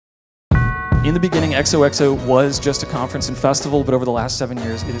In the beginning, XOXO was just a conference and festival, but over the last 7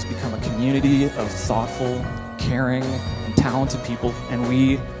 years, it has become a community of thoughtful, caring, and talented people, and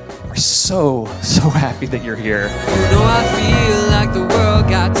we are so happy that you're here. You know, I feel like the world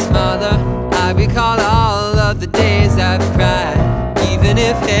got smaller. I recall all of the days I've cried. Even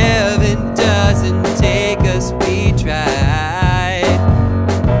if heaven doesn't take us, we try.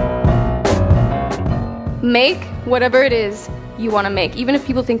 Make whatever it is you want to make, even if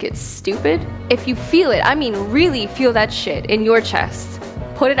people think it's stupid. If you feel it, I mean really feel that shit in your chest,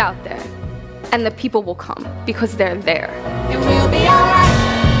 put it out there, and the people will come because they're there. It will be alright.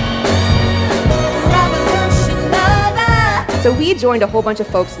 So we joined a whole bunch of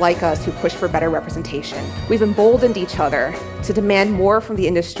folks like us who push for better representation. We've emboldened each other to demand more from the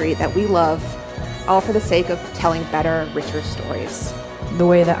industry that we love, all for the sake of telling better, richer stories. The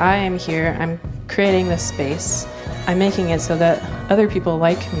way that I am here, I'm creating this space. I'm making it so that other people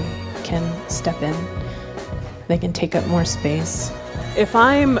like me can step in. They can take up more space. If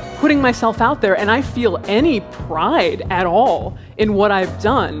I'm putting myself out there and I feel any pride at all in what I've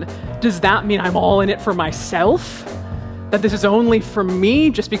done, does that mean I'm all in it for myself? That this is only for me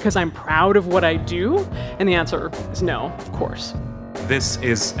just because I'm proud of what I do? And the answer is no, of course. This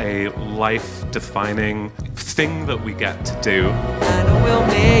is a life-defining thing that we get to do. I know we'll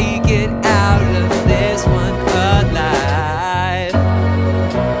make it out of this one alive.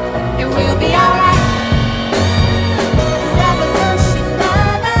 It will be alright.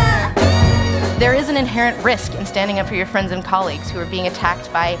 There is an inherent risk in standing up for your friends and colleagues who are being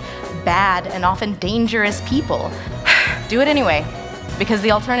attacked by bad and often dangerous people. Do it anyway, because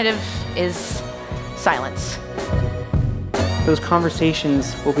the alternative is silence. Those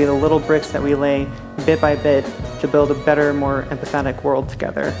conversations will be the little bricks that we lay bit by bit to build a better, more empathetic world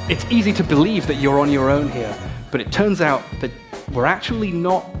together. It's easy to believe that you're on your own here, but it turns out that we're actually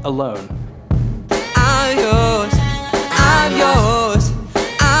not alone. I'm yours, I'm yours,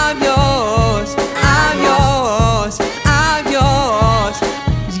 I'm yours, I'm yours, I'm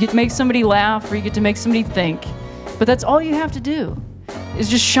yours. You get to make somebody laugh, or you get to make somebody think. But that's all you have to do, is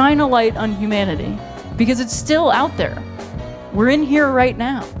just shine a light on humanity, because it's still out there. We're in here right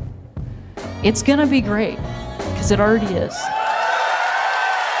now. It's gonna be great, because it already is.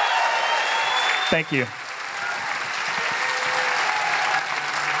 Thank you.